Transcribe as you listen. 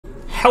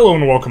Hello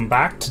and welcome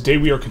back. Today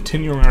we are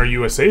continuing our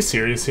USA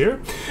series here.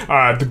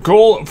 The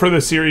goal for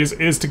the series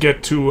is to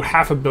get to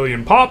 500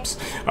 million pops,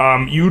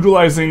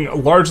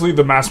 utilizing largely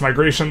the mass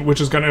migration,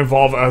 which is going to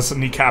involve us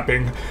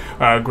kneecapping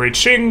Great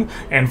Qing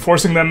and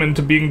forcing them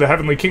into being the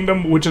Heavenly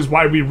Kingdom, which is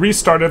why we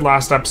restarted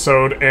last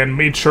episode and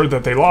made sure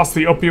that they lost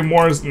the Opium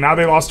Wars. Now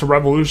they lost a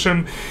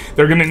revolution.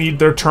 They're going to need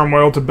their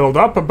turmoil to build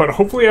up, but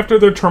hopefully after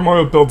their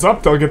turmoil builds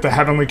up, they'll get the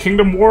Heavenly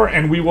Kingdom War,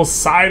 and we will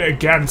side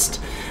against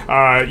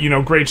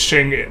Great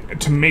Qing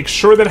to make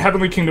sure that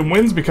Heavenly Kingdom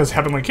wins, because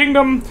Heavenly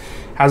Kingdom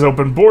has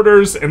open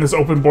borders, and this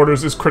open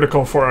borders is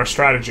critical for our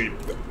strategy.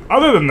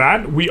 Other than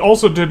that, we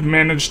also did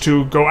manage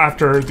to go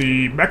after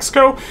the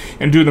Mexico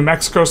and do the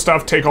Mexico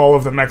stuff, take all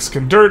of the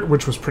Mexican dirt,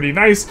 which was pretty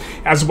nice,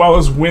 as well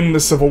as win the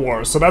Civil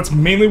War. So that's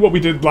mainly what we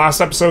did last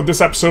episode.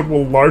 This episode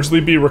will largely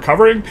be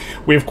recovering.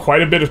 We have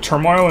quite a bit of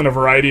turmoil in a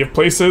variety of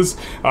places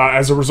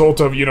as a result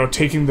of,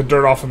 taking the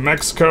dirt off of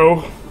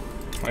Mexico.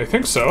 I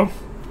think so.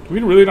 Do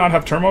we really not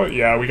have turmoil?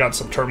 Yeah, we got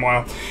some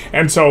turmoil.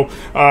 And so,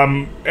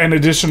 in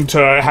addition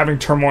to having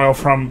turmoil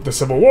from the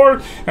Civil War,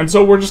 and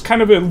so we're just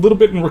kind of a little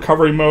bit in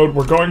recovery mode.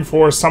 We're going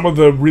for some of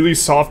the really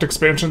soft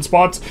expansion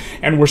spots,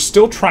 and we're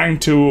still trying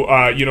to,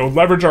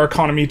 leverage our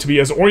economy to be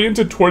as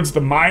oriented towards the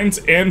mines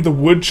and the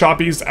wood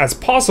choppies as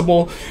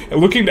possible,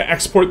 and looking to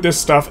export this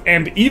stuff.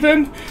 And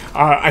even,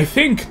 I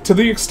think, to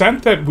the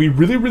extent that we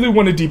really, really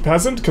want to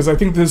depeasant, because I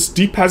think this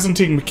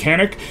depeasanting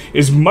mechanic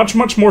is much,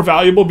 much more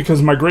valuable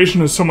because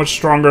migration is so much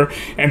stronger,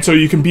 and so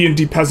you can be in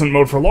depeasant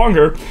mode for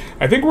longer.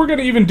 I think we're going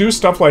to even do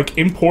stuff like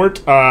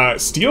import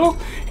steel,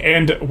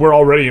 and we're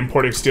already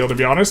importing steel, to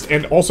be honest,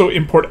 and also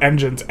import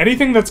engines.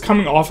 Anything that's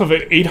coming off of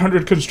an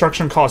 800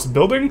 construction cost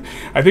building,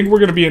 I think we're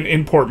going to be in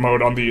import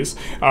mode on these,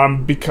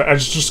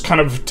 because just kind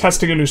of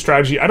testing a new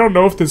strategy. I don't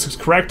know if this is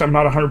correct. I'm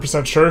not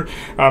 100% sure.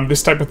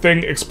 This type of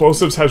thing,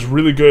 explosives has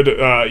really good,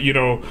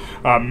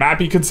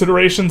 mappy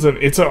considerations, and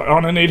it's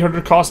on an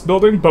 800 cost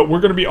building, but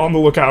we're going to be on the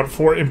lookout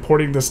for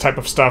importing this type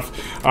of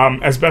stuff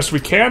as best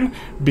we can,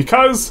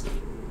 because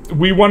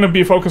we want to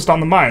be focused on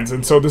the mines,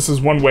 and so this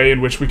is one way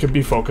in which we can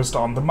be focused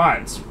on the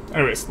mines.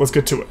 Anyways, let's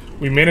get to it.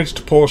 We managed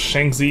to pull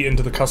Shaanxi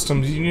into the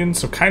customs union,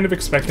 so kind of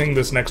expecting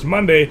this next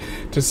Monday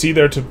to see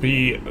there to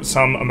be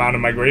some amount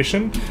of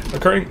migration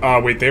occurring.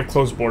 Wait, they have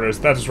closed borders,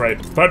 that is right.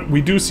 But we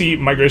do see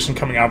migration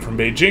coming out from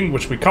Beijing,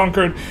 which we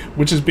conquered,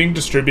 which is being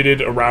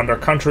distributed around our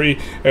country.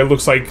 It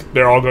looks like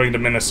they're all going to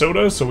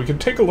Minnesota, so we can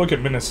take a look at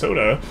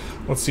Minnesota.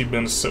 Let's see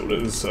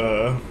Minnesota's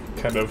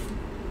kind of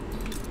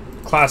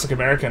classic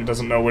American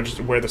doesn't know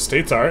where the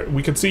states are.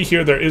 We can see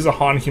here there is a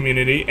Han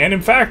community, and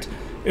in fact,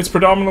 it's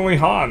predominantly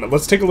Han.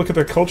 Let's take a look at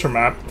the culture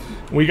map.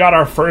 We got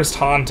our first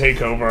Han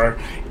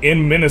takeover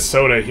in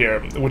Minnesota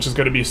here, which is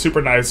going to be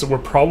super nice. We're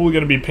probably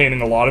going to be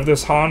painting a lot of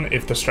this Han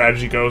if the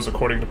strategy goes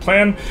according to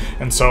plan,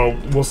 and so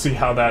we'll see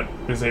how that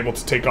is able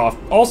to take off.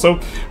 Also,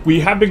 we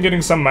have been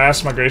getting some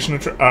mass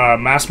migrations,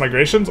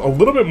 a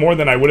little bit more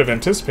than I would have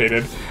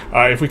anticipated.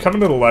 If we come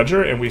into the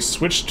ledger and we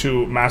switch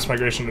to mass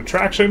migration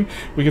attraction,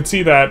 we can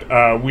see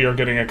that we are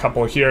getting a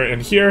couple here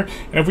and here,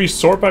 and if we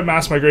sort by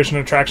mass migration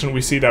attraction,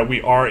 we see that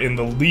we are in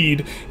the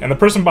lead, and the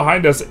person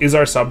behind us is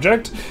our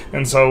subject,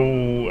 and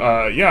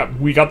so yeah,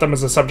 we got them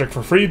as a subject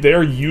for free.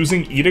 They're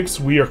using edicts,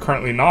 we are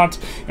currently not,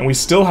 and we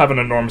still have an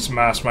enormous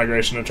mass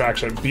migration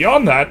attraction.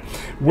 Beyond that,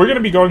 we're going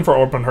to be going for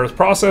open hearth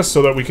process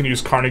so that we can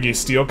use Carnegie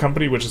Steel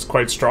Company, which is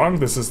quite strong.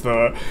 This is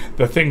the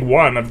thing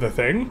one of the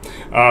thing,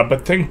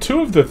 but thing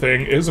two of the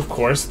thing is, of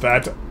course,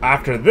 that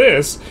after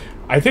this,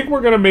 I think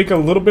we're going to make a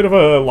little bit of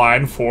a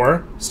line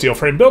for steel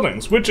frame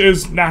buildings, which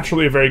is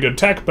naturally a very good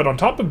tech, but on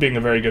top of being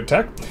a very good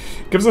tech,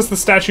 gives us the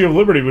Statue of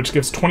Liberty, which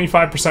gives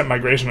 25%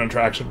 migration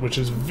attraction, which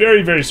is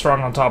very, very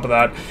strong on top of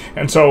that.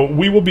 And so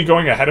we will be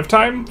going ahead of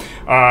time,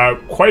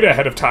 quite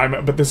ahead of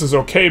time, but this is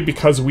okay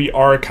because we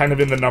are kind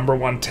of in the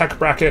 #1 tech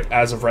bracket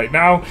as of right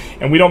now,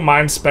 and we don't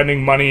mind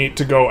spending money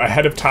to go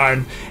ahead of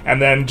time and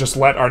then just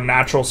let our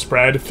natural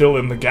spread fill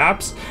in the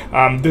gaps.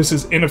 This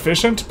is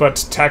inefficient, but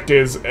tech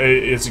is,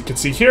 as you can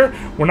see here,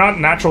 we're not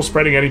natural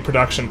spreading any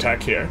production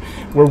tech here.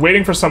 We're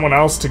waiting for someone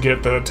else to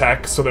get the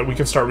tech so that we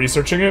can start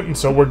researching it, and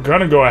so we're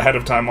gonna go ahead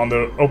of time on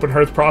the open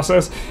hearth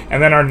process,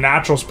 and then our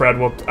natural spread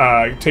will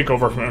take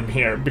over from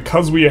here.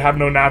 Because we have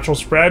no natural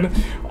spread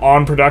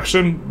on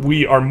production,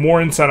 we are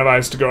more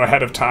incentivized to go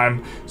ahead of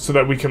time so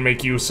that we can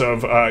make use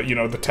of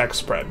the tech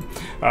spread.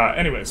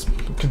 Anyways,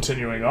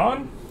 continuing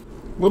on.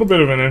 A little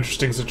bit of an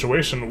interesting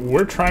situation.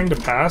 We're trying to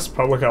pass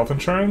public health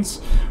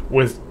insurance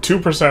with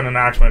 2%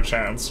 enactment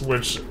chance,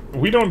 which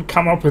we don't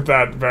come up with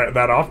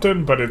that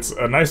often, but it's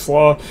a nice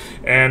law,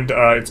 and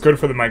it's good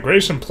for the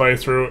migration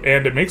playthrough,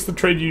 and it makes the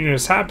trade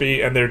unionists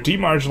happy, and they're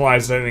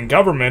demarginalized in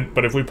government,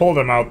 but if we pull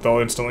them out, they'll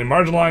instantly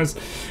marginalize.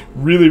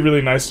 Really,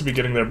 really nice to be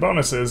getting their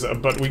bonuses,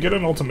 but we get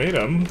an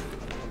ultimatum,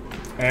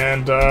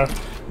 and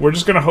we're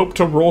just going to hope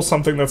to roll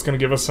something that's going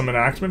to give us some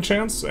enactment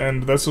chance,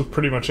 and this was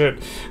pretty much it.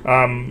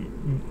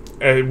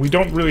 we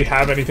don't really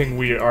have anything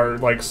we are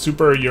like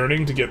super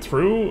yearning to get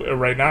through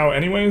right now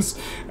anyways,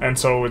 and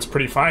so it's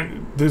pretty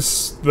fine.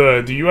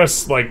 The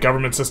US like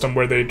government system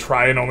where they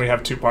try and only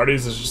have two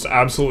parties is just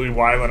absolutely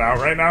wilding out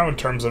right now in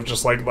terms of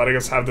just like letting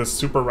us have this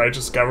super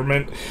righteous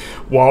government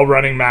while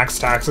running max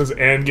taxes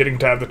and getting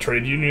to have the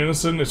trade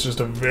unionism. It's just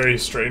a very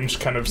strange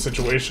kind of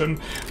situation,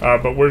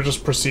 but we're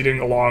just proceeding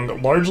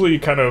along largely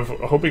kind of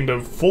hoping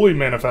to fully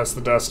manifest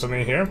the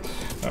destiny here.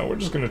 We're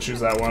just going to choose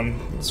that one.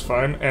 It's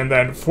fine. And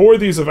then for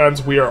these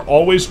events, we are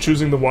always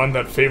choosing the one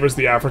that favors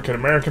the African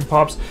American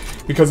pops,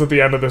 because at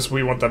the end of this,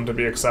 we want them to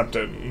be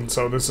accepted. And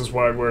so this is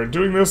why we're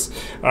doing this.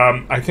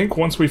 I think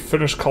once we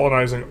finish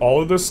colonizing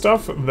all of this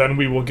stuff, then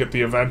we will get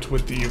the event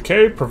with the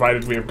UK,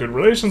 provided we have good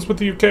relations with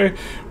the UK,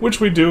 which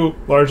we do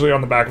largely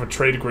on the back of a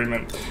trade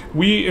agreement.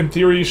 We, in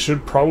theory,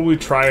 should probably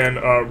try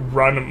and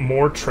run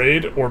more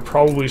trade, or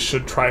probably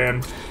should try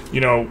and,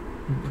 you know,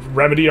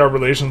 remedy our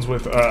relations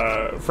with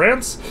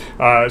France,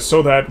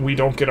 so that we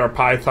don't get our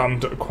pie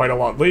thumbed quite a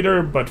lot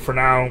later, but for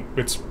now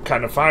it's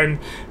kind of fine.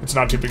 It's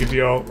not too big a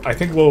deal. I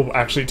think we'll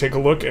actually take a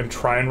look and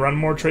try and run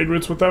more trade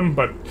routes with them,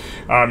 but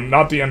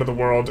not the end of the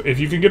world. If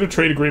you can get a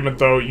trade agreement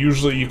though,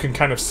 usually you can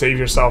kind of save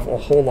yourself a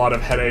whole lot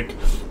of headache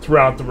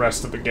throughout the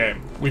rest of the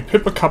game. We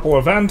pip a couple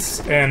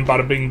events and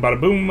bada bing bada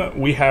boom,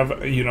 we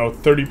have, you know,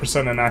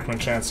 30% enactment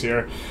chance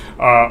here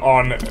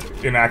on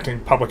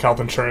enacting public health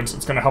insurance.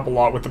 It's going to help a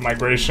lot with the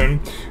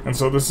migration, and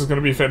so this is going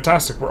to be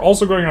fantastic. We're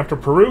also going after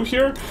Peru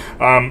here.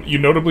 You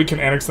notably can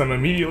annex them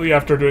immediately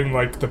after doing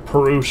like the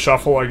Peru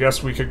shuffle, I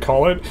guess we could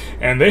call it,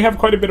 and they have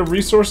quite a bit of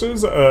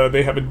resources.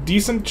 They have a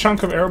decent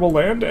chunk of arable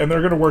land, and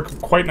they're going to work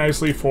quite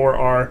nicely for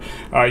our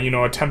you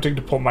know, attempting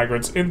to pull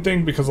migrants in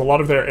thing, because a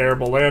lot of their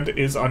arable land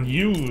is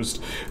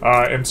unused,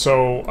 and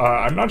so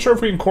I'm not sure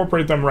if we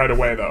incorporate them right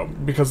away though,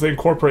 because they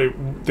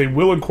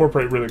will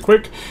incorporate really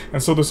quick,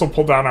 and so this will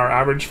pull down our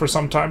average for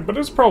some time, but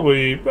it's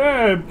probably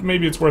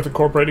maybe it's worth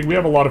incorporating. We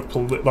have a lot of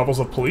levels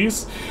of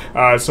police,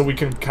 so we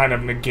can kind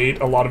of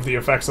negate a lot of the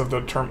effects of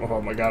the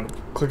oh my god,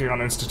 clicking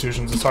on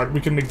institutions is hard.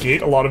 We can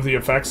negate a lot of the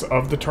effects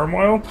of the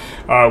turmoil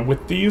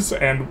with these,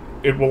 and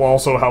it will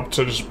also help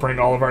to just bring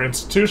all of our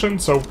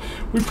institutions, so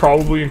we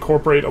probably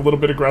incorporate a little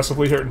bit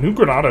aggressively here. New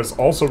Granada's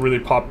also really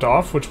popped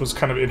off, which was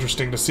kind of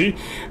interesting to see.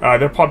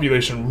 Their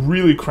population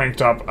really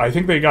cranked up. I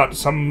think they got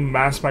some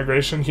mass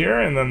migration here,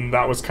 and then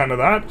that was kind of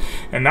that,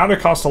 and now they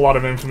cost a lot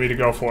of infamy to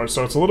go for,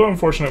 so it's a little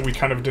unfortunate we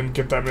kind of didn't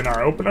get them in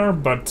our opener,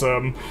 but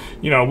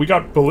you know, we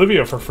got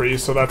Bolivia for free,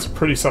 so that's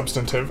pretty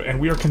substantive, and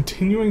we are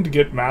continuing to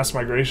get mass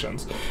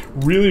migrations.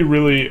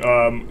 Really,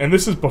 and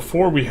this is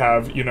before we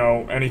have, you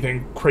know,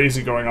 anything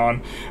crazy going on.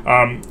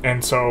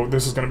 And so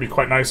this is going to be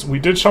quite nice. We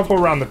did shuffle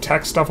around the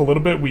tech stuff a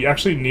little bit. We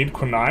actually need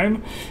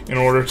Quinine in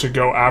order to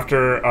go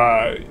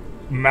after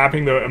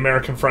mapping the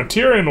American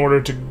frontier in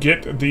order to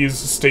get these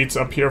states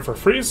up here for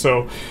free,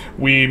 so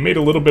we made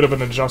a little bit of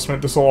an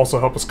adjustment. This will also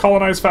help us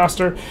colonize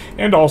faster,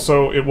 and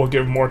also it will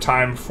give more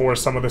time for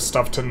some of this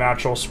stuff to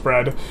natural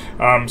spread,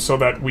 so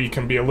that we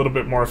can be a little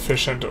bit more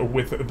efficient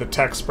with the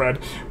tech spread.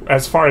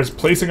 As far as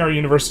placing our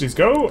universities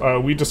go,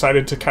 we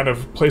decided to kind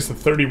of place the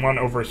 31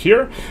 over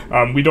here.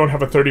 We don't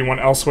have a 31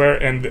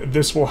 elsewhere, and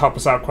this will help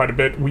us out quite a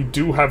bit. We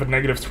do have a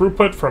negative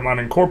throughput from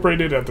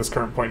unincorporated at this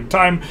current point in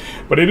time,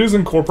 but it is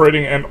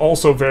incorporating, and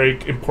also very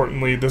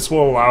importantly, this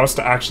will allow us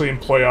to actually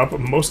employ up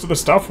most of the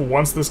stuff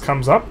once this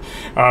comes up,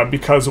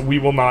 because we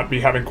will not be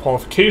having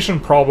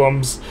qualification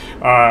problems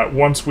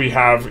once we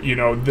have, you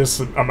know, this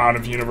amount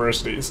of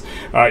universities.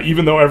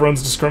 Even though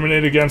everyone's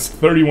discriminated against,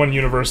 31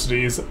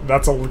 universities,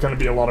 that's going to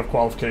be a lot of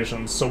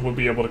qualifications, so we'll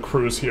be able to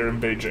cruise here in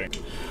Beijing.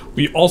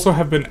 We also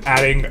have been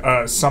adding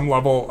some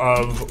level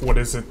of,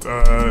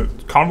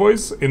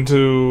 convoys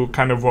into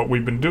kind of what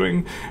we've been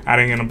doing,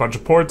 adding in a bunch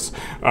of ports.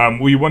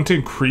 We want to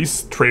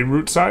increase trade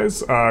route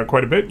size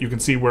quite a bit. You can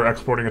see we're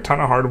exporting a ton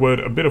of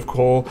hardwood, a bit of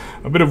coal,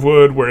 a bit of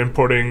wood. We're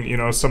importing, you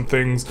know, some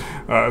things.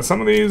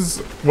 Some of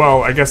these,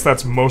 well, I guess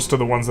that's most of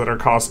the ones that are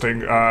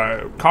costing.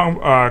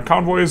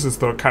 Convoys is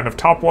the kind of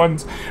top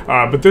ones,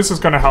 but this is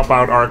going to help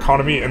out our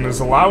economy and is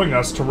allowing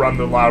us to run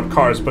the loud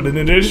cars. But in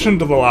addition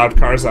to the loud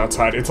cars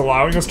outside, it's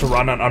allowing us to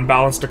run an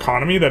unbalanced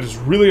economy that is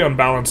really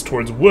unbalanced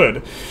towards wood,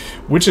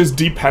 which is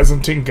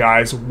depeasanting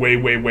guys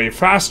way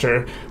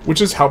faster,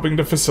 which is helping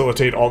to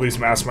facilitate all these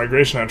mass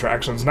migration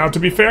attractions. Now, to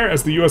be fair,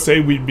 as the USA,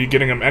 we'd be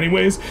getting them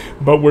anyways,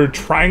 but we're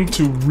trying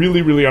to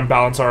really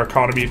unbalance our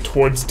economy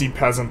towards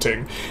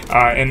depeasanting.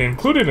 And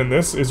included in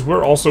this is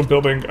we're also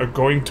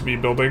going to be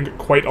building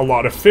quite a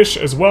lot of fish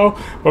as well,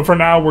 but for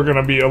now, we're going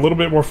to be a little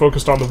bit more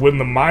focused on the wood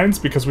and the mines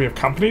because we have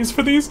companies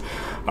for these.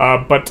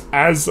 But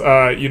as,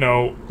 you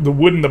know, the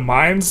wood and the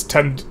mines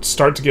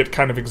start to get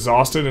kind of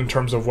exhausted in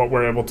terms of what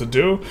we're able to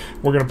do,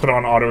 we're going to put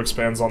on auto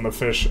expands on the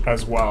fish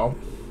as well.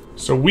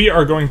 So we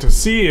are going to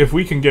see if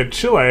we can get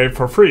Chile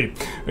for free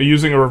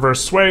using a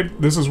reverse sway.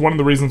 This is one of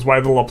the reasons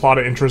why the La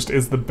Plata interest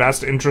is the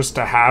best interest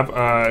to have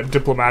a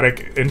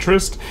diplomatic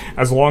interest,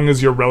 as long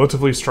as you're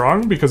relatively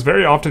strong, because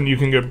very often you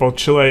can get both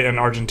Chile and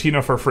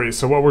Argentina for free.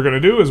 So what we're going to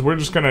do is we're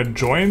just going to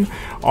join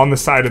on the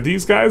side of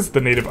these guys,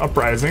 the native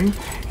uprising,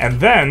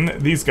 and then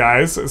these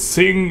guys,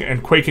 seeing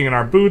and quaking in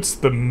our boots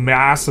the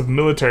massive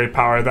military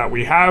power that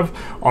we have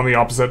on the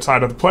opposite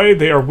side of the play,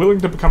 they are willing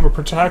to become a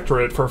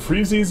protectorate for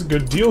freezies,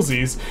 good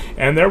dealsies.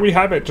 And there we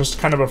have it, just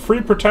kind of a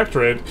free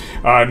protectorate,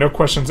 no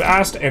questions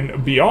asked,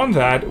 and beyond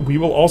that, we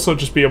will also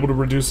just be able to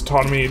reduce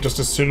autonomy just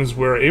as soon as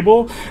we're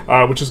able,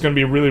 which is going to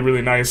be really,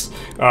 really nice,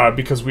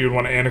 because we would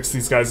want to annex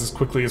these guys as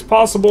quickly as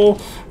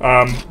possible.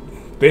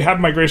 They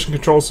have migration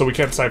control, so we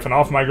can't siphon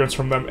off migrants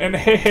from them. And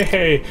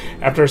hey,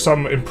 after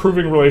some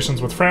improving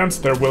relations with France,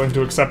 they're willing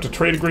to accept a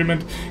trade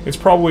agreement. It's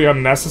probably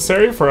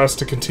unnecessary for us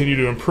to continue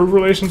to improve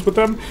relations with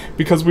them,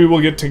 because we will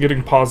get to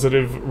getting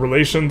positive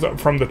relations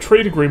from the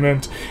trade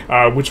agreement,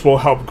 which will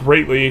help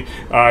greatly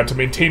to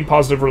maintain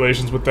positive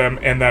relations with them.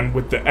 And then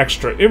with the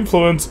extra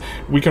influence,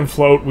 we can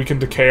float, we can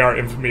decay our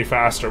infamy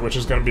faster, which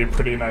is going to be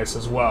pretty nice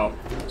as well.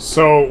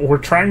 So we're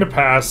trying to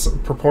pass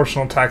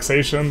proportional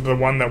taxation, the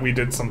one that we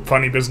did some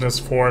funny business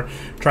for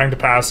trying to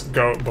pass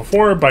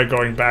before by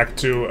going back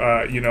to,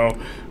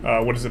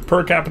 what is it,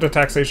 per capita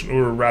taxation,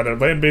 or rather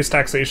land-based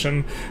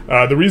taxation.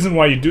 The reason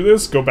why you do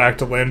this, go back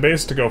to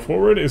land-based to go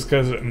forward, is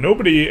because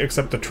nobody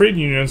except the trade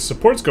unions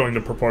supports going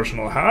to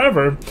proportional.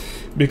 However,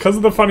 because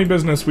of the funny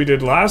business we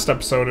did last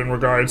episode in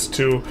regards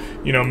to,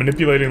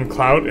 manipulating the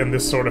clout and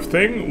this sort of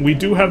thing, we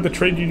do have the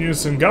trade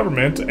unions in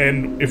government,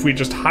 and if we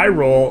just high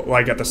roll,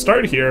 like at the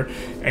start here,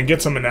 and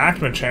get some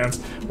enactment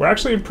chance, we're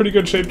actually in pretty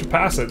good shape to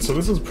pass it, so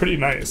this is pretty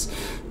nice.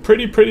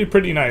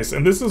 Pretty nice.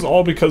 And this is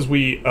all because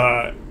we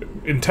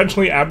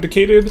intentionally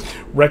abdicated,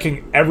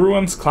 wrecking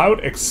everyone's clout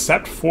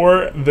except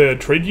for the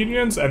trade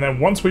unions, and then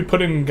once we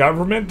put in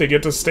government, they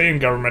get to stay in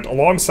government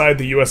alongside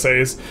the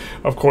USA's,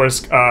 of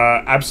course,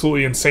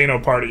 absolutely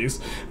insano parties.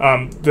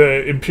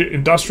 The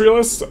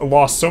Industrialists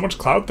lost so much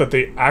clout that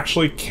they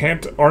actually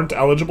aren't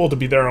eligible to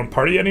be their own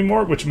party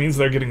anymore, which means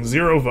they're getting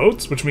 0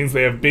 votes, which means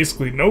they have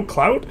basically no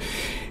clout.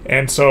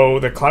 And so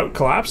the clout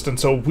collapsed, and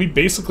so we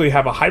basically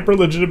have a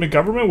hyper-legitimate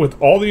government with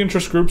all the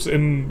interest groups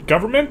in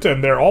government,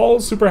 and they're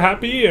all super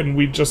happy, and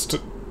we just,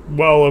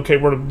 well, okay,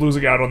 we're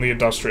losing out on the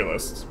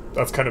Industrialists.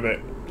 That's kind of it.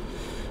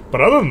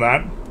 But other than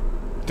that,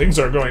 things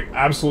are going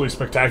absolutely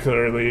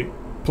spectacularly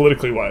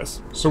politically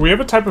wise. So we have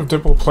a type of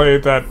diplo play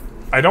that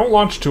I don't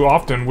launch too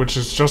often, which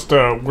is just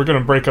a we're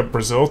gonna break up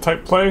Brazil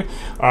type play.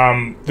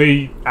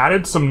 They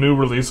added some new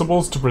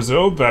releasables to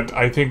Brazil that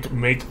I think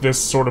make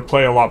this sort of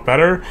play a lot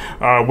better,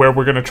 where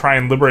we're gonna try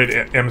and liberate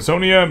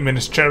Amazonia,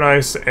 Minas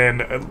Gerais,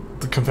 and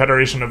the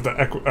Confederation of the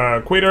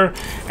Equator,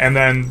 and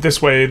then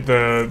this way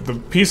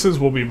the pieces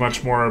will be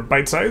much more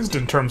bite-sized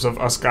in terms of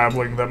us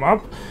gobbling them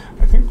up.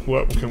 I think,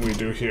 what can we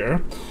do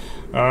here?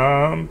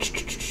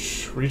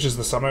 Reaches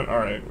the summit.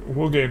 Alright,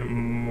 we'll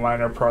gain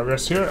minor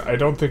progress here. I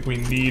don't think we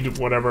need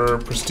whatever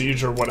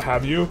prestige or what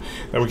have you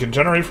that we can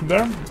generate from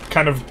there.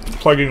 Kind of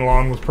plugging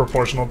along with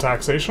proportional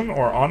taxation,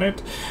 or on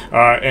it.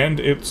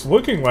 And it's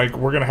looking like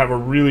we're going to have a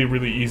really,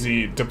 really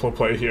easy diplo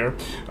play here.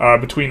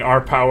 Between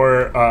our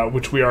power,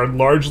 which we are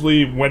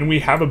largely, when we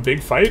have a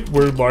big fight,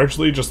 we're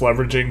largely just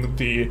leveraging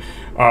the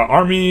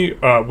army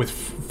with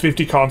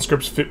 50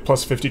 conscripts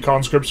plus 50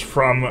 conscripts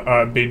from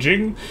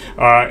Beijing.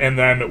 And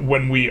then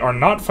when we are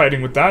not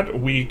fighting with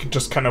that, we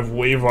just kind of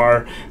wave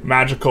our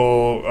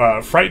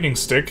magical frightening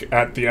stick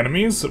at the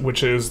enemies,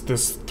 which is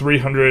this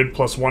 300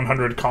 plus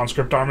 100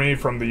 conscript army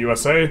from the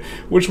USA,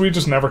 which we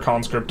just never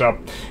conscript up.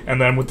 And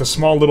then with the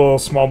small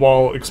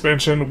ball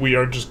expansion, we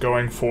are just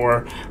going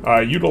for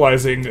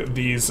utilizing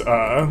these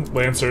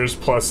lancers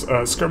plus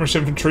skirmish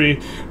infantry.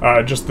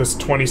 Just this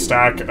 20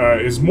 stack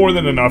is more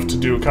than enough to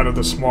do kind of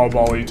the small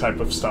ball-y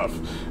type of stuff.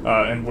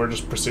 And we're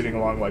just proceeding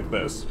along like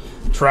this.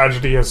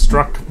 Tragedy has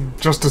struck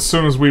just as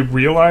soon as we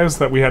realized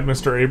that we had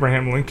Mr.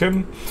 Abraham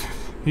Lincoln.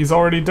 He's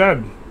already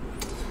dead.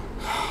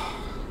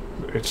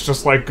 It's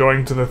just like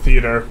going to the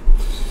theater.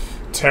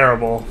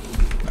 Terrible.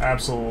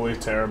 Absolutely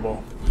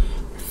terrible.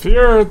 I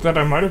fear that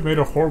I might have made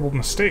a horrible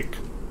mistake.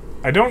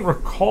 I don't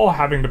recall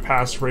having to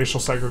pass racial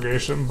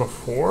segregation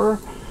before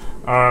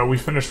we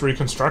finished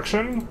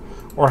Reconstruction,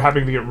 or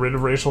having to get rid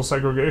of racial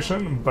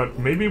segregation, but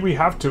maybe we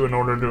have to in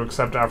order to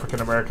accept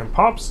African American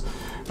pops.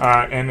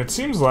 And it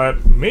seems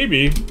that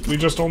maybe we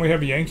just only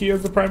have Yankee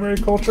as the primary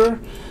culture.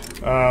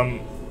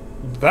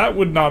 That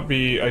would not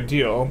be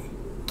ideal.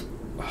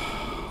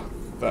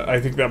 I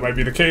think that might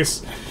be the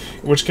case,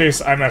 in which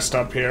case I messed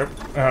up here.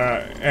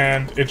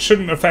 And it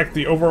shouldn't affect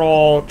the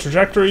overall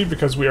trajectory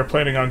because we are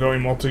planning on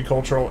going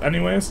multicultural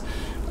anyways.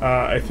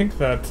 I think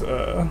that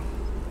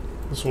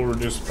this will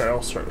reduce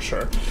peril,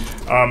 sure.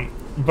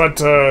 But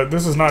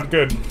this is not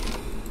good.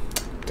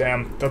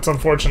 Damn, that's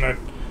unfortunate.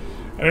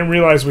 I didn't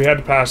realize we had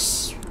to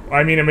pass.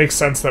 I mean, it makes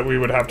sense that we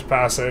would have to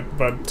pass it,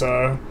 but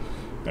I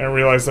didn't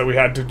realize that we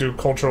had to do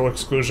cultural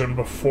exclusion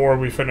before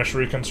we finish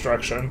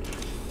Reconstruction.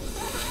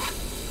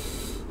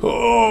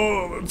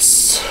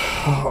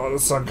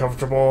 That's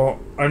uncomfortable.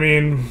 I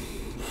mean,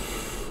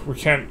 we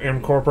can't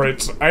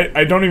incorporate.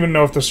 I don't even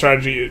know if the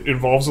strategy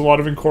involves a lot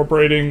of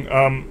incorporating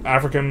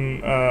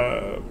African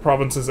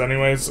provinces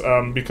anyways,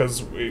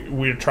 because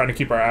we're trying to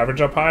keep our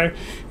average up high.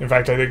 In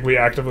fact, I think we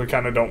actively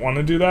kind of don't want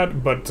to do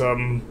that, but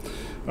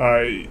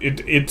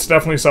it's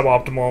definitely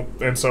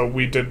suboptimal, and so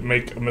we did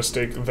make a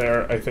mistake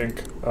there, I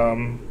think.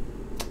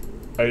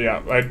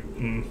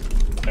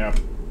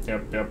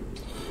 Yep.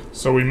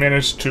 So we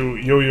managed to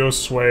yo-yo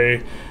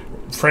sway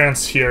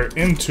France here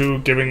into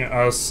giving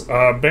us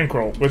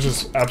bankroll, which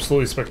is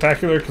absolutely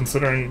spectacular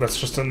considering that's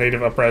just a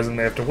native uprising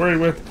they have to worry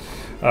with.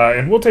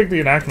 And we'll take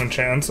the enactment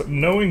chance,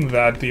 knowing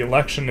that the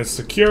election is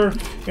secure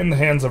in the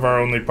hands of our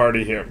only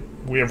party here.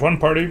 We have one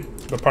party,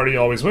 the party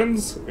always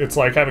wins. It's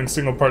like having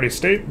single party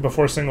state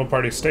before single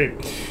party state.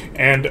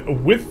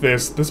 And with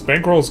this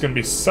bankroll is going to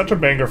be such a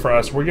banger for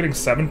us. We're getting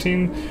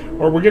 17,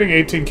 or we're getting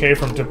 18k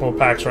from Diplo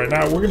packs right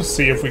now. We're going to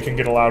see if we can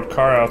get a loud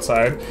car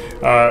outside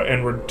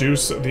and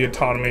reduce the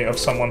autonomy of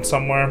someone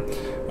somewhere.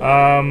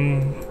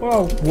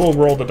 Well, we'll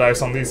roll the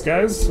dice on these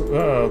guys.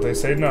 They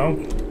say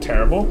no.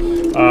 Terrible.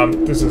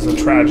 This is a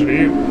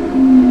tragedy.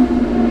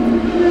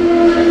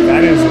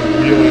 That is a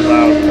really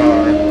loud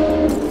car.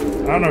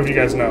 I don't know if you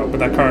guys know, but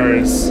that car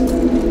is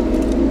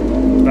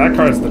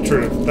the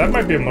truth. That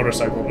might be a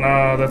motorcycle.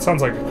 No, that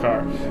sounds like a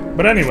car.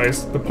 But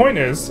anyways, the point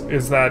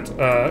is that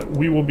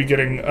we will be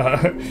getting,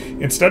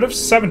 instead of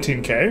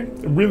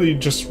 17k, really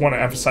just want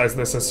to emphasize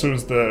this as soon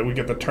as we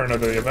get the turn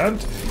of the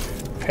event.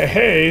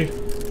 Hey,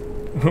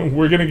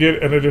 we're going to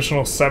get an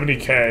additional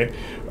 70k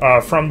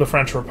from the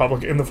French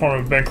Republic in the form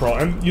of bankroll.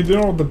 And you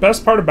know, the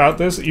best part about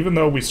this, even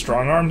though we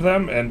strong-armed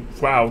them, and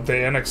wow,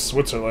 they annexed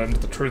Switzerland,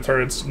 the truth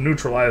hurts,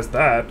 neutralized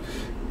that,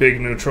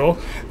 big neutral.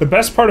 The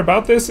best part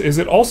about this is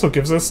it also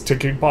gives us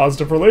ticking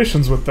positive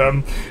relations with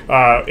them,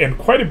 and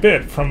quite a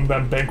bit from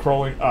them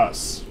bankrolling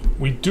us.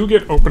 We do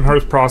get open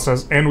hearth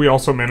process, and we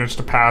also managed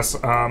to pass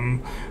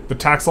the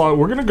tax law.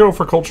 We're going to go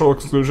for cultural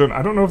exclusion.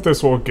 I don't know if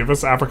this will give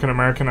us African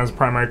American as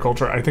primary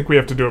culture. I think we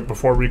have to do it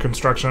before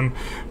Reconstruction,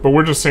 but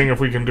we're just seeing if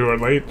we can do it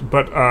late.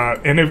 But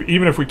and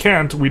even if we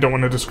can't, we don't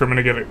want to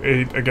discriminate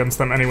against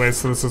them anyway,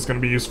 so this is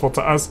going to be useful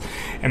to us.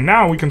 And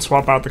now we can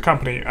swap out the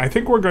company. I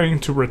think we're going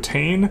to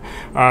retain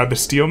the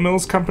steel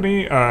mills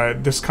company,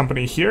 this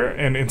company here,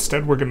 and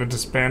instead we're going to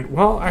disband.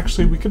 Well,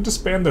 actually, we could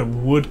disband the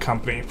wood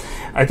company.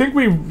 I think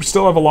we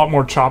still have a lot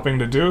more chopping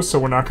to do, so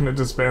we're not going to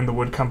disband the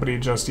wood company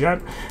just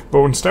yet,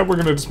 but instead we're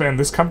going to disband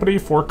this company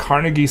for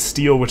Carnegie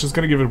Steel, which is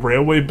going to give it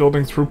railway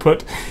building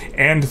throughput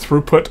and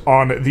throughput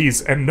on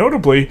these. And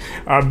notably,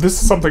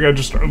 this is something I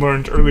just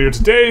learned earlier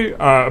today.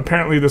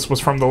 Apparently this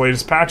was from the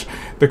latest patch.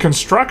 The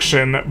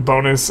construction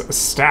bonus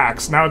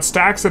stacks. Now it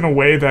stacks in a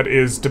way that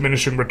is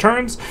diminishing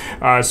returns,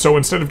 so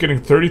instead of getting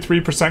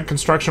 33%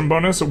 construction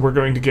bonus, we're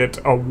going to get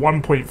a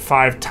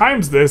 1.5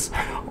 times this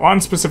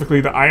on specifically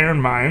the iron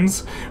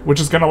mines, which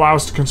is going to allow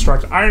us to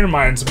construct iron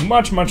mines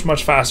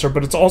much faster,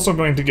 but it's also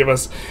going to give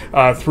us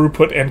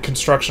throughput and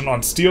construction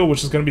on steel,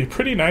 which is going to be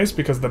pretty nice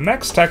because the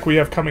next tech we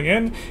have coming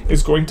in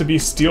is going to be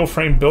steel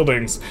frame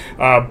buildings,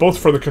 both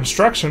for the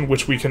construction,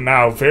 which we can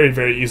now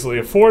very easily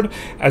afford,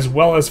 as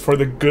well as for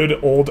the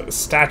good old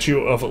Statue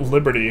of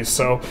Liberty.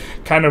 So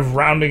kind of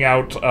rounding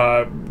out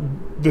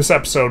this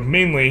episode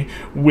mainly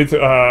with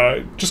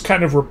just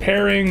kind of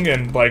repairing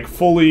and like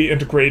fully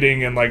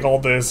integrating and like all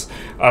this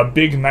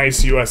big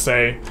nice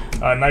USA,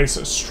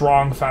 nice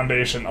strong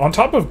foundation on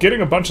top of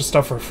getting a bunch of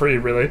stuff for free,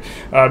 really,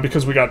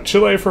 because we got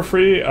Chile for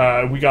free,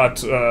 we got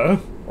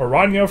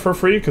Orania for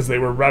free because they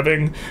were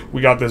revving,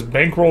 we got this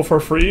bankroll for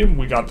free,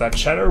 we got that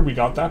cheddar, we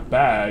got that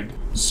bag.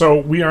 So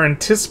we are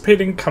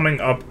anticipating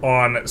coming up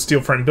on steel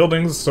frame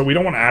buildings, so we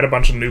don't want to add a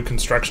bunch of new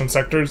construction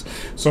sectors.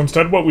 So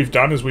instead what we've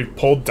done is we've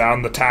pulled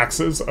down the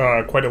taxes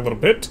quite a little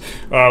bit,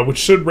 which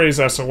should raise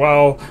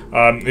SOL.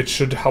 It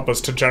should help us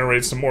to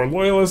generate some more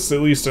loyalists,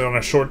 at least on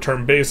a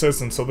short-term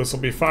basis, and so this will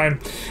be fine.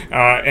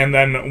 And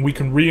then we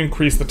can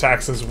re-increase the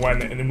taxes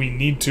when we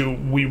need to.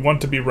 We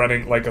want to be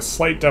running like a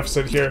slight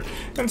deficit here,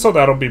 and so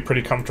that'll be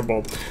pretty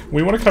comfortable.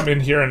 We want to come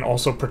in here and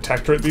also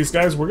protectorate these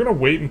guys. We're going to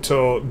wait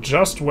until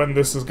just when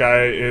this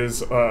guy is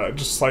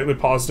just slightly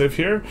positive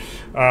here,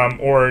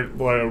 or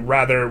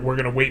rather we're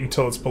going to wait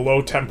until it's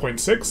below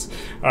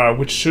 10.6,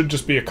 which should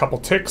just be a couple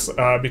ticks,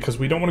 because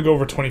we don't want to go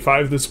over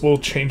 25. This will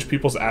change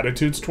people's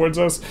attitudes towards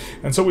us,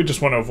 and so we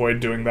just want to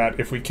avoid doing that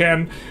if we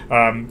can,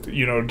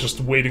 you know,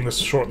 just waiting this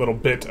short little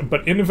bit.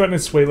 But in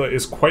Venezuela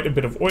is quite a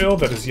bit of oil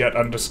that is yet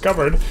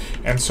undiscovered,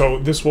 and so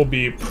this will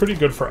be pretty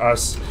good for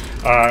us,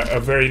 a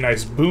very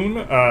nice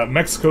boon.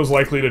 Mexico's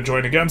likely to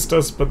join against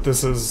us, but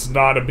this is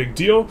not a big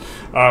deal.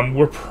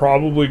 We're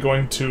probably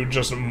going to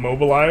just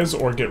mobilize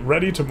or get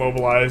ready to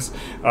mobilize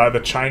the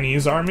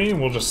Chinese army.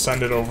 We'll just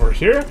send it over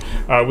here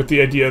with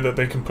the idea that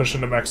they can push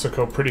into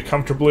Mexico pretty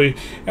comfortably,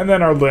 and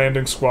then our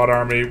landing squad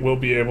army will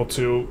be able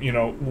to, you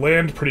know,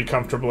 land pretty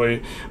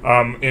comfortably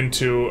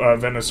into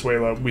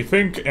Venezuela, we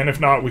think, and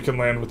if not, we can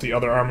land with the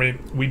other army.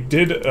 We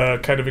did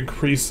kind of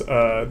increase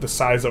the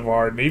size of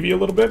our navy a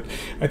little bit.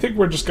 I think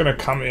we're just going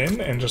gonna come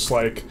in and just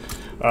like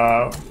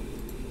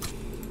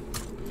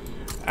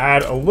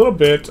add a little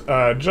bit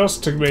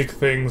just to make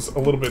things a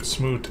little bit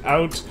smoothed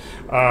out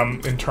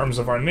in terms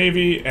of our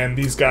navy, and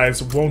these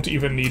guys won't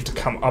even need to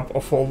come up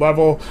a full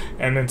level,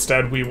 and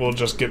instead we will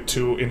just get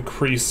to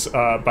increase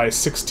by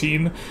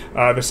 16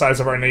 the size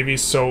of our navy,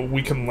 so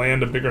we can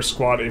land a bigger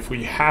squad if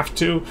we have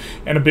to.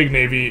 And a big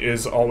navy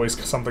is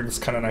always something that's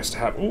kind of nice to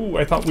have. Ooh,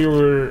 I thought we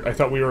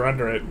were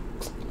under it.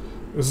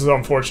 This is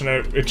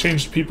unfortunate. It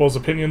changed people's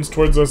opinions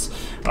towards us.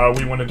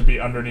 We wanted to be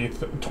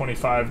underneath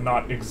 25,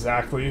 not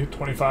exactly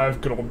 25.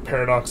 Good old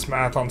paradox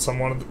math on some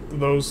one of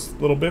those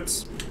little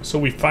bits. So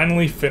we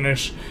finally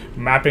finish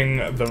mapping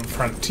the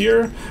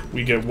frontier.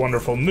 We get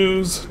wonderful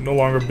news, no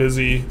longer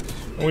busy.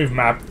 And we've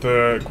mapped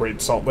the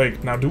Great Salt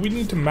Lake. Now, do we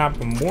need to map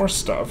more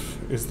stuff,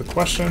 is the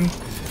question.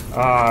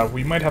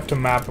 We might have to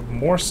map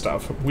more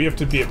stuff. We have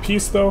to be at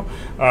peace, though.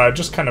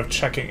 Just kind of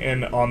checking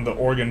in on the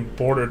Oregon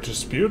border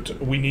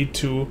dispute. We need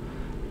to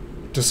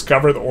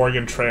discover the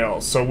Oregon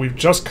Trail. So we've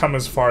just come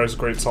as far as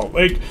Great Salt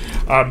Lake.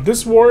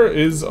 This war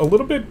is a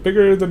little bit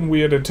bigger than we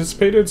had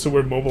anticipated, so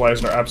we're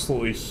mobilizing our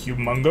absolutely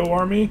humongo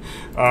army,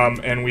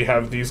 and we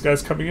have these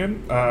guys coming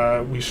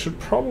in. We should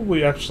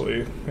probably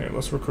actually, here,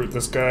 let's recruit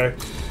this guy.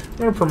 I'm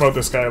going to promote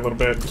this guy a little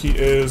bit. He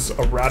is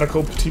a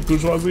radical petite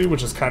bourgeoisie,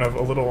 which is kind of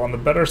a little on the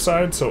better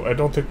side, so I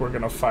don't think we're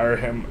going to fire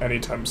him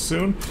anytime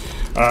soon.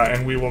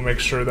 And we will make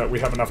sure that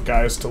we have enough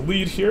guys to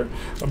lead here,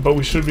 but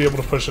we should be able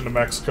to push into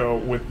Mexico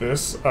with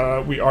this.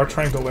 We are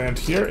trying to land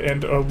here,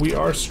 and we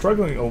are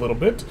struggling a little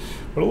bit,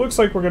 but it looks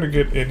like we're going to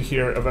get in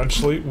here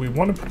eventually. We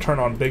want to turn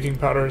on baking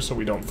powder so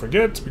we don't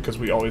forget, because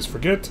we always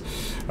forget,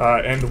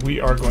 and we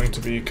are going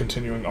to be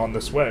continuing on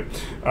this way.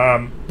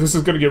 This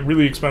is going to get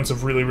really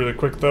expensive really, really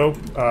quick, though.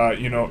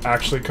 You know,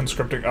 actually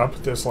conscripting up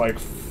this like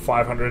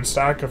 500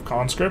 stack of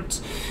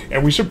conscripts,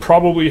 and we should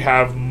probably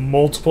have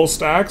multiple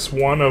stacks,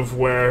 one of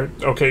where,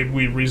 okay,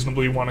 we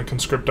reasonably want to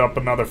conscript up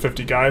another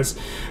 50 guys,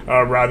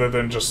 rather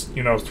than just,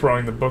 you know,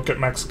 throwing the book at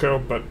Mexico,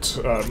 but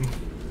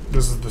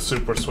this is the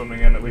soup we're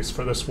swimming in, at least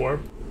for this war.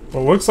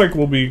 Well, it looks like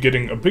we'll be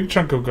getting a big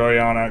chunk of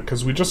Guyana,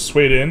 because we just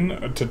swayed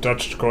in to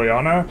Dutch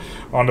Guyana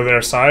onto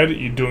their side,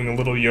 doing a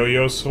little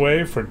yo-yo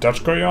sway for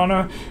Dutch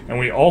Guyana, and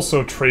we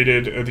also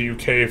traded the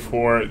UK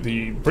for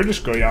the British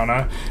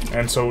Guyana,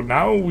 and so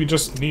now we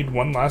just need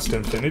one last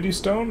Infinity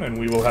Stone, and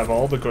we will have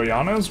all the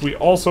Guyanas. We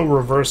also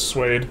reverse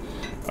swayed,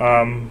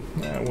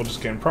 we'll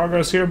just gain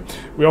progress here.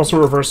 We also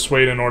reverse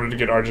swayed in order to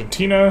get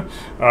Argentina,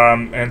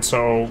 and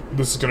so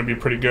this is going to be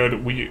pretty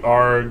good. We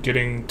are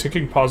getting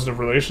ticking positive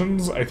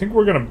relations. I think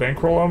we're going to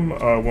bankroll them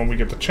when we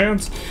get the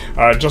chance,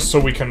 just so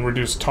we can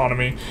reduce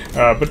autonomy.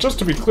 But just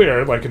to be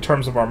clear, like in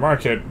terms of our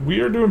market, we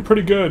are doing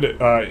pretty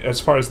good as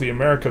far as the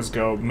Americas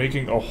go,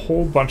 making a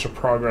whole bunch of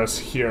progress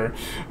here.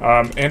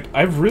 And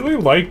I've really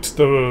liked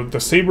the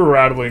saber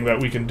rattling that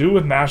we can do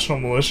with national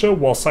militia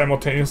while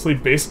simultaneously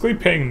basically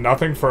paying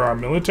nothing for our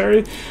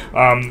military.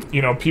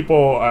 You know,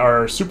 people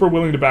are super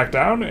willing to back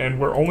down, and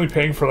we're only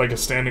paying for like a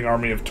standing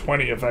army of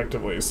 20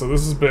 effectively. So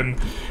this has been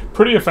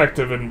pretty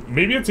effective, and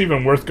maybe it's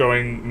even worth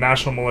going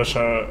national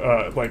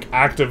militia like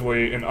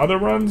actively in other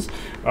runs,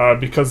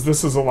 because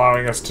this is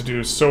allowing us to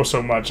do so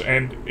much,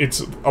 and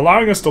it's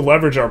allowing us to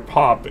leverage our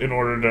pop in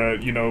order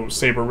to, you know,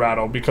 saber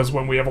rattle, because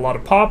when we have a lot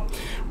of pop,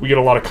 we get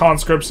a lot of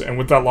conscripts, and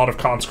with that lot of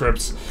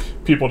conscripts,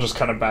 people just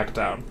kind of back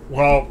down.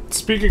 Well,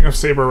 speaking of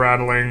saber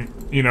rattling,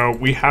 you know,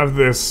 we have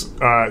this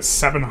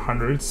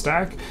 700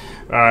 stack.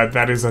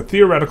 That is a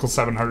theoretical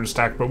 700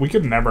 stack, but we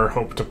could never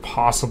hope to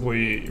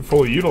possibly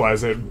fully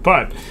utilize it.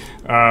 But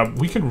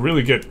we could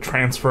really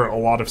transfer a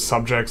lot of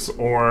subjects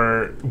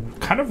or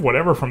kind of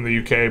whatever from the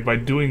UK by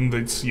doing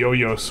this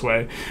yo-yo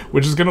sway,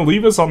 which is going to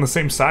leave us on the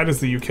same side as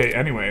the UK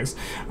anyways.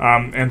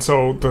 And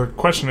so the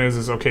question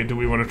is okay, do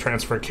we want to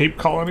transfer Cape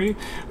Colony?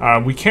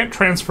 We can't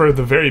transfer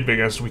the very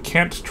biggest. We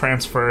can't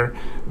transfer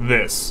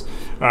this.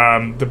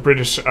 The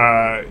British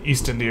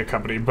East India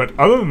Company, but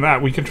other than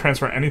that, we can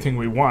transfer anything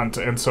we want,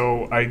 and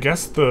so I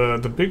guess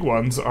the big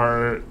ones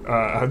are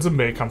Hudson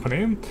Bay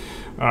Company,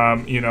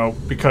 you know,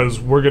 because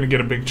we're going to get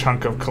a big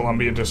chunk of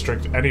Columbia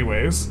District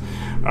anyways.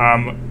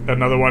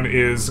 Another one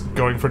is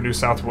going for New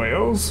South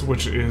Wales,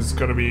 which is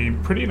going to be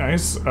pretty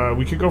nice.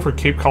 We could go for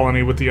Cape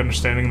Colony with the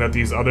understanding that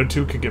these other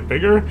two could get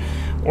bigger,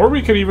 or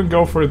we could even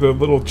go for the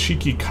little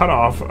cheeky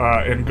cutoff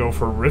and go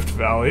for Rift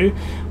Valley,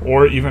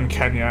 or even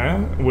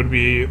Kenya would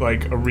be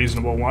like a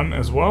reasonable one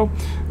as well.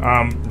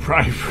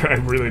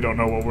 I really don't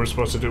know what we're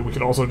supposed to do. We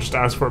could also just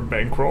ask for a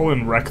bankroll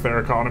and wreck their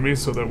economy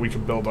so that we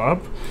can build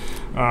up.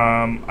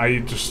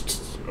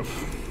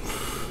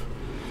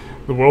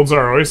 The world's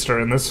our oyster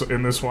in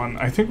this one.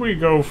 I think we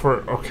go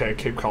for, okay,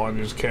 Cape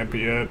Colony just can't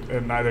be it,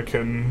 and neither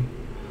can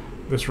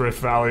this Rift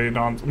Valley.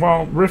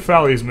 Well, Rift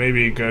Valley is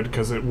maybe good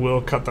because it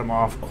will cut them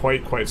off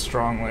quite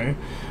strongly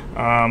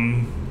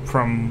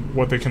from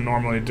what they can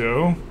normally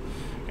do.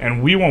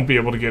 And we won't be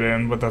able to get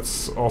in, but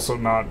that's also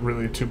not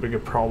really too big a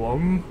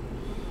problem.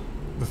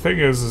 The thing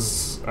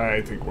is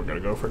I think we're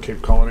going to go for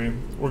Cape Colony.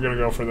 We're going to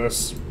go for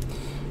this.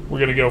 We're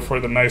going to go for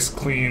the nice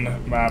clean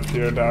map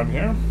here down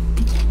here.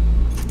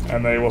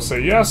 And they will say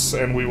yes,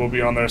 and we will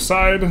be on their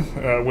side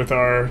with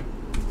our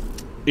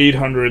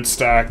 800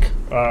 stack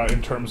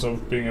in terms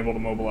of being able to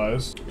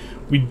mobilize.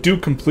 We do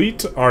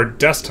complete our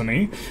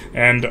destiny,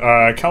 and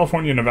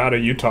California, Nevada,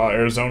 Utah,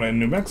 Arizona, and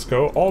New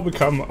Mexico all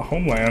become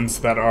homelands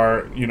that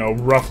are, you know,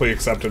 roughly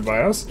accepted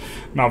by us,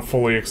 not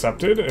fully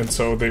accepted, and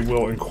so they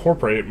will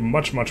incorporate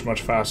much, much,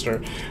 much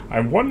faster.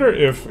 I wonder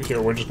if,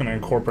 here, we're just going to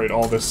incorporate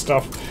all this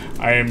stuff.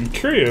 I am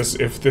curious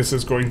if this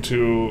is going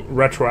to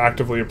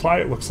retroactively apply.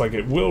 It looks like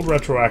it will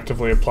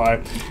retroactively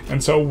apply,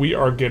 and so we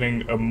are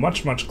getting a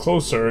much, much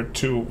closer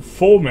to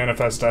full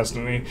manifest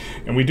destiny,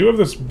 and we do have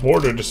this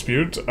border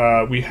dispute.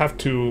 We have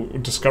to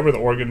discover the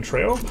Oregon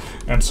Trail,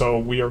 and so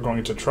we are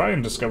going to try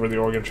and discover the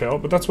Oregon Trail,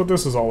 but that's what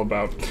this is all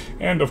about.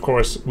 And of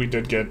course, we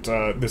did get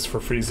this for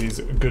Freezy's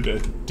good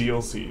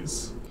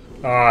DLCs.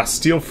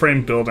 Steel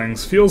frame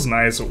buildings. Feels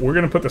nice. We're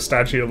going to put the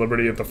Statue of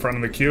Liberty at the front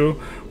of the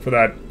queue for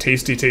that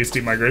tasty,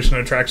 tasty migration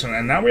attraction.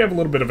 And now we have a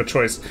little bit of a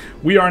choice.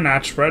 We are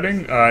not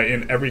spreading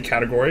in every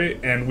category,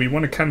 and we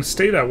want to kind of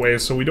stay that way,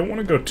 so we don't want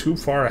to go too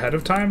far ahead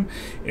of time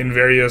in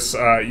various,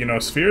 you know,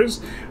 spheres.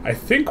 I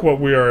think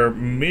what we are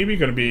maybe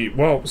going to be,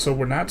 well, so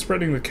we're not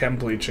spreading the chem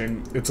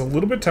bleaching. It's a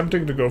little bit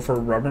tempting to go for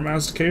rubber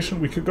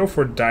mastication. We could go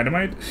for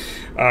dynamite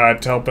to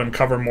help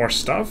uncover more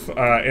stuff.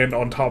 And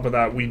on top of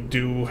that, we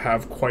do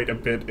have quite a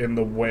bit in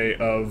the way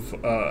of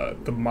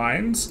the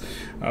mines.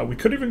 We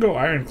could even go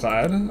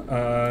ironclad.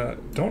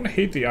 Don't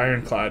hate the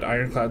ironclad.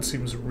 Ironclad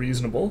seems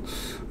reasonable.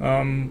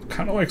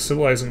 Kind of like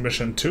civilizing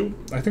mission too.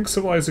 I think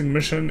civilizing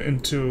mission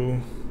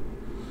into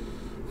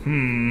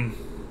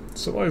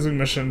civilizing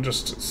mission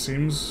just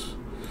seems,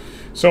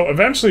 so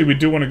eventually we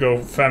do want to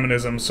go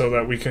feminism so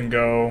that we can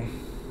go,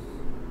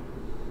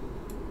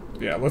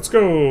 yeah, let's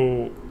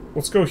go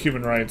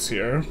human rights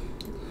here.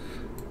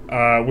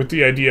 With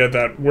the idea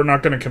that we're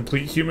not going to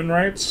complete human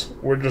rights,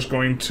 we're just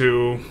going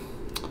to,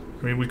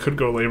 I mean, we could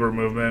go labor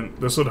movement.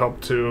 This would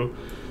help to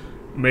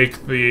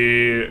make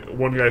the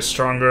one guy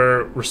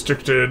stronger,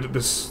 restricted.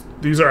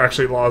 These are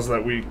actually laws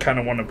that we kind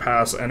of want to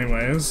pass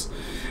anyways.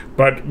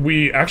 But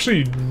we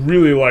actually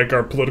really like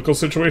our political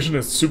situation.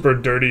 It's super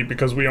dirty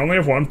because we only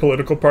have one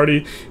political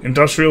party.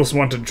 Industrialists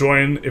want to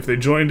join. If they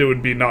joined, it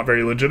would be not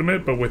very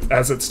legitimate, but with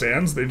as it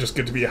stands, they just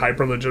get to be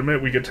hyper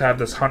legitimate. We get to have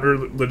this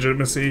 100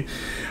 legitimacy.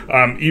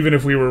 Even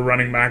if we were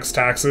running max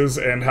taxes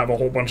and have a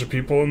whole bunch of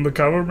people in the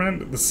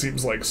government, this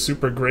seems like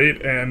super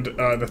great. And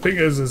the thing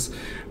is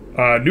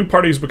new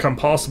parties become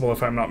possible,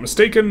 if I'm not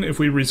mistaken, if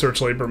we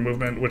research labor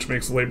movement, which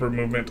makes labor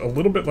movement a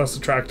little bit less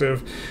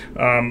attractive,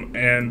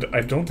 and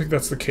I don't think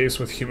that's the case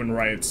with human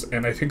rights,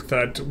 and I think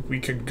that we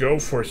could go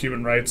for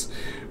human rights,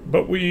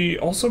 but we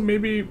also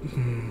maybe,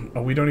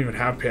 we don't even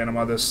have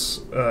Panama in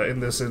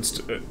this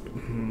instance.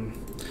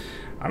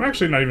 I'm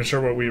actually not even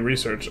sure what we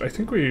researched. I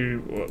think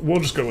we'll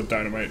just go with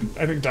dynamite.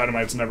 I think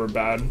dynamite's never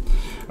bad.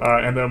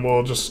 And then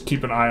we'll just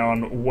keep an eye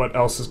on what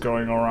else is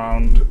going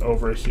around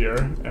over here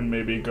and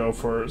maybe go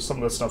for some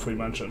of the stuff we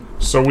mentioned.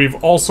 So we've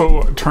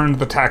also turned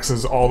the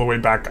taxes all the way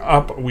back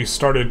up. We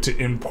started to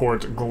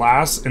import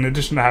glass in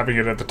addition to having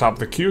it at the top of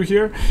the queue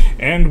here.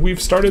 And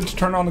we've started to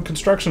turn on the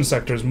construction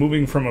sectors,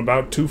 moving from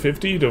about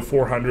 250 to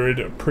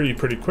 400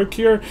 pretty quick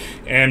here.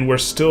 And we're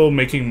still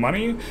making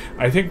money.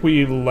 I think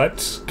we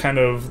let kind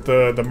of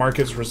the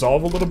markets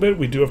resolve a little bit.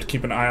 We do have to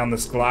keep an eye on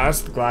this glass.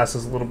 The glass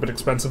is a little bit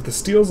expensive. The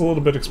steel's a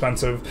little bit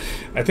expensive.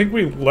 I think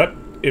we let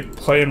it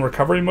play in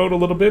recovery mode a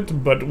little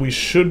bit, but we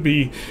should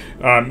be,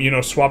 you know,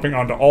 swapping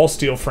onto all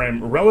steel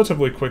frame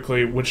relatively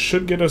quickly, which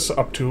should get us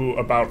up to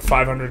about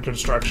 500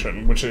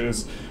 construction, which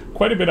is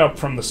quite a bit up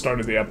from the start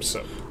of the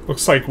episode.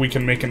 Looks like we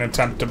can make an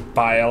attempt to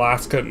buy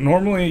Alaska.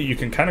 Normally, you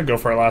can kind of go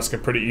for Alaska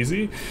pretty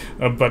easy,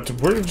 but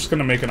we're just going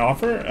to make an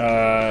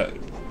offer.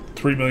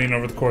 3 million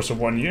over the course of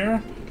 1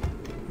 year.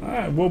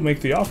 We'll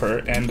make the offer,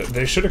 and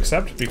they should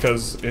accept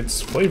because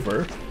it's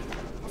flav.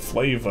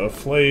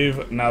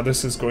 Now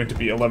this is going to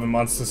be 11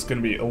 months. This is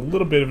going to be a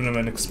little bit of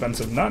an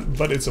expensive nut,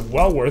 but it's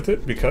well worth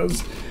it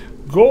because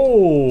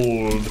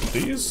gold,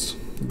 please.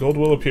 Gold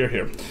will appear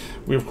here.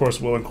 We of course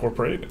will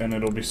incorporate, and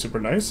it'll be super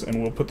nice,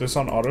 and we'll put this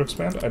on auto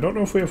expand. I don't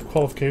know if we have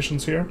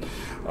qualifications here.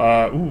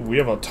 Ooh, we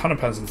have a ton of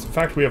peasants. In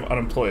fact, we have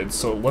unemployed,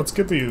 so let's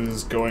get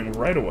these going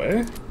right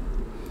away.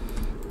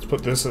 Let's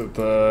put this at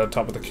the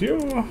top of the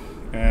queue.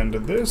 And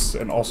this,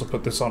 and also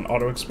put this on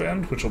auto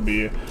expand, which will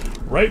be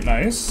right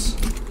nice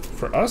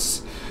for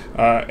us,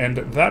 and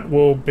that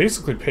will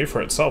basically pay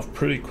for itself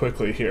pretty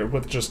quickly here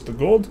with just the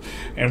gold.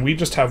 And we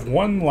just have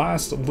one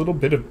last little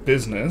bit of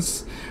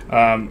business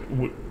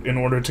in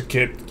order to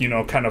get, you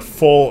know, kind of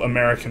full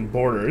American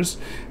borders,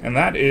 and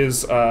that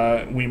is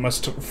we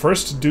must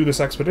first do this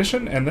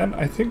expedition, and then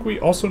I think we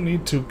also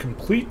need to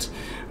complete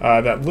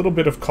that little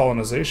bit of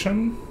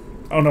colonization.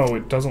 Oh no,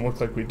 it doesn't look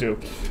like we do,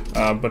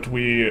 but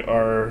we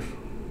are.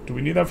 Do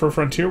we need that for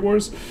Frontier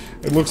Wars?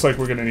 It looks like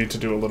we're going to need to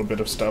do a little bit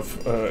of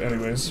stuff.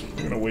 Anyways,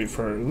 we're going to wait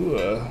for...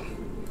 we're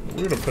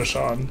going to push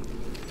on.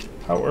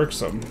 How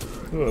irksome.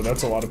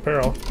 That's a lot of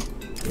peril.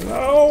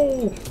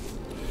 No!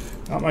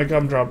 Not my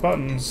gumdrop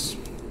buttons.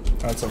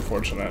 That's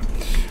unfortunate.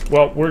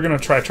 well, we're gonna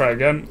try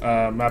again.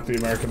 Map the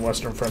American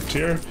Western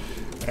frontier,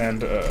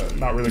 and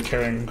not really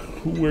caring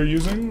who we're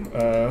using.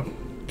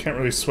 Can't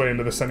really sway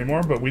into this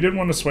anymore, but we didn't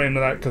want to sway into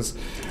that because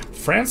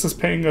France is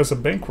paying us a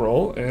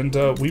bankroll, and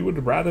we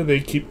would rather they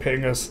keep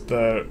paying us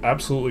the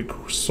absolutely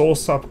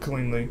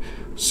soul-suckingly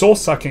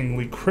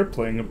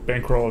crippling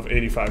bankroll of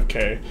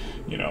 85k,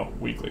 you know,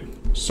 weekly.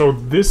 So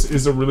this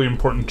is a really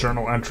important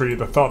journal entry,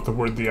 the thought, the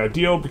word, the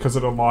ideal, because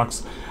it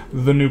unlocks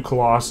the new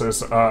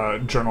Colossus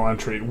journal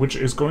entry, which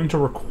is going to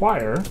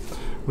require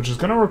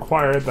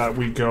that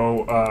we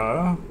go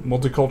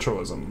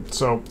multiculturalism.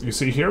 So you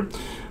see here,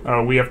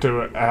 we have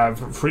to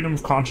have freedom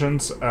of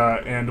conscience,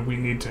 and we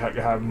need to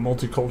have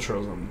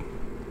multiculturalism.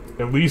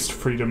 At least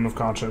freedom of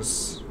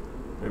conscience.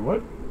 Wait,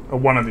 what? Oh,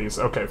 one of these.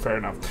 Okay, fair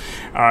enough.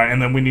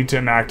 And then we need to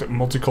enact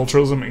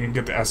multiculturalism and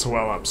get the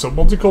SOL up. So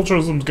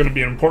multiculturalism is going to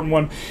be an important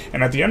one.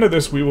 And at the end of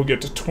this, we will get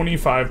to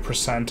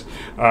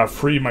 25%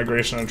 free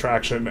migration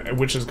attraction,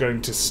 which is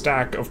going to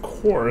stack, of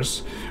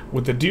course,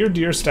 with the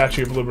Dear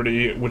Statue of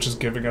Liberty, which is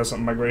giving us a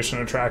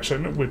migration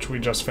attraction, which we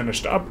just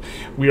finished up.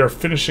 We are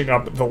finishing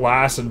up the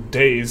last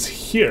days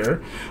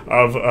here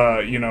of,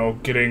 you know,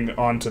 getting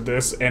onto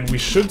this, and we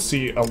should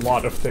see a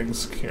lot of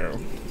things here.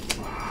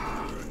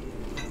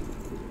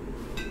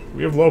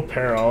 We have low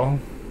peril.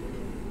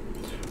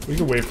 We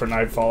can wait for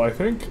nightfall, I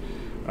think.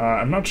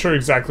 I'm not sure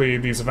exactly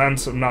these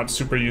events. I'm not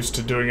super used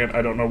to doing it.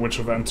 I don't know which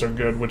events are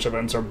good, which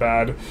events are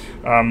bad.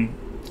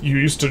 You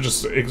used to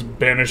just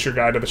banish your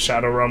guy to the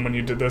Shadow Realm when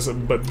you did this,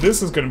 but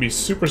this is going to be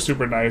super,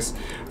 super nice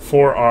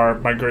for our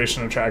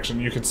migration attraction.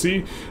 You can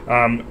see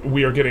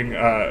we are getting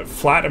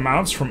flat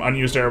amounts from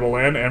unused arable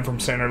land and from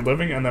standard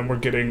living, and then we're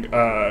getting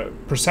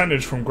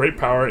percentage from great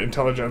power,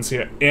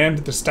 Intelligentsia, and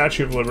the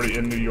Statue of Liberty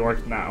in New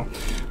York now,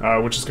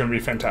 which is going to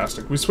be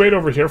fantastic. We swayed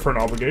over here for an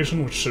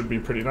obligation, which should be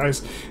pretty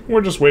nice.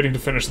 We're just waiting to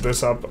finish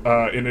this up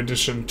in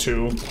addition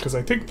to, because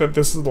I think that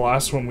this is the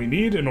last one we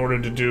need in order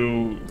to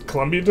do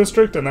Columbia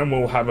District, and then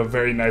we'll have a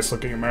very nice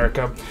looking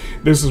America.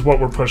 This is what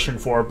we're pushing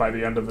for by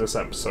the end of this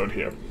episode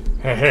here.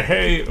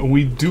 Hey,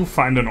 we do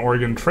find an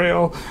Oregon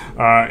Trail,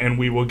 and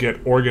we will get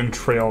Oregon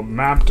Trail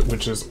mapped,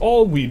 which is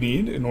all we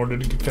need in order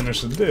to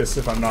finish this,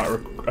 if I'm not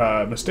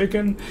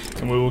mistaken.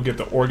 And we will get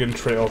the Oregon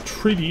Trail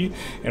Treaty,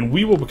 and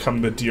we will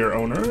become the dear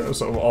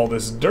owners of all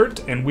this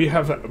dirt, and we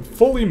have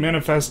fully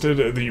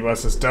manifested the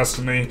US's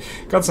destiny.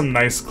 Got some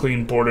nice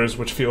clean borders,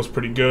 which feels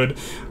pretty good.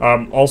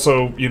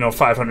 Also, you know,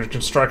 500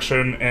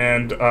 construction,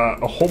 and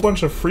a whole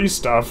bunch of free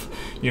stuff,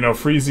 you know,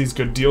 freezies,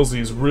 good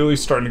dealsies, really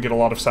starting to get a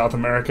lot of South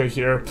America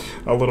here.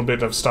 A little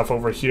bit of stuff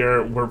over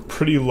here. We're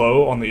pretty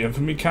low on the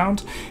infamy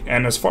count,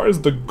 and as far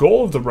as the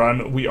goal of the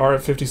run, we are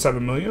at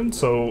 57 million,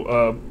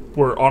 so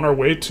we're on our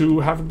way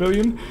to 500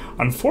 million.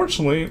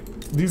 Unfortunately,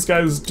 these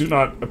guys do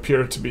not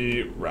appear to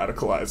be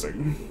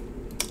radicalizing.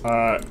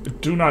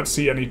 Do not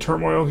see any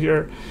turmoil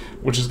here,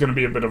 which is going to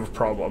be a bit of a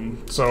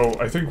problem. So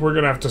I think we're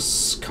going to have to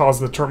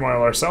cause the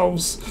turmoil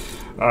ourselves,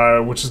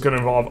 which is going to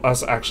involve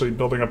us actually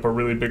building up a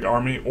really big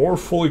army or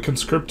fully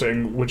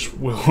conscripting, which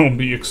will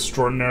be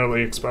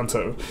extraordinarily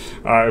expensive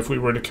if we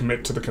were to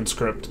commit to the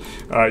conscript.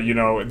 You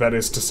know, that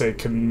is to say,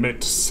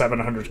 commit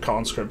 700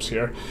 conscripts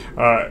here.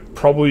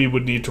 Probably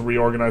would need to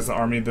reorganize the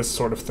army, this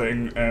sort of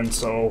thing, and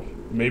so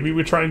maybe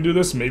we try and do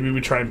this. Maybe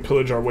we try and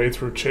pillage our way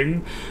through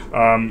Qing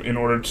in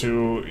order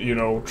to, you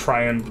know,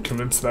 try and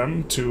convince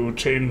them to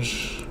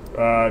change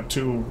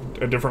to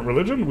a different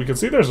religion. We can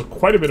see there's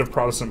quite a bit of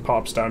Protestant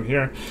pops down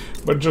here,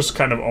 but just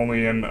kind of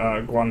only in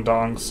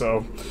Guangdong,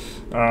 so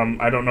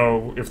I don't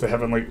know if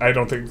I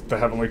don't think the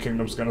Heavenly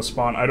Kingdom's going to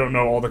spawn. I don't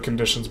know all the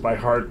conditions by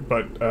heart,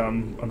 but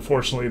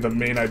unfortunately the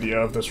main idea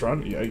of this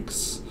run,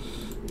 yikes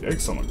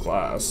on the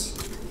glass.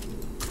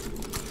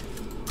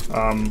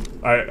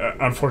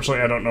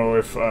 Unfortunately I don't know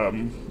if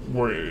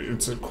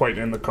it's quite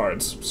in the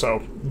cards,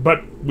 so,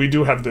 but we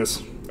do have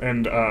this.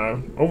 And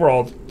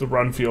overall, the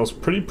run feels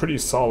pretty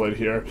solid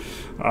here.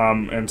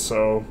 And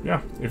so,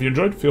 yeah, if you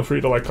enjoyed, feel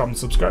free to like, comment,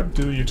 subscribe,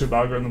 do the YouTube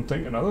algorithm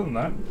thing. And other than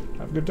that,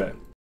 have a good day.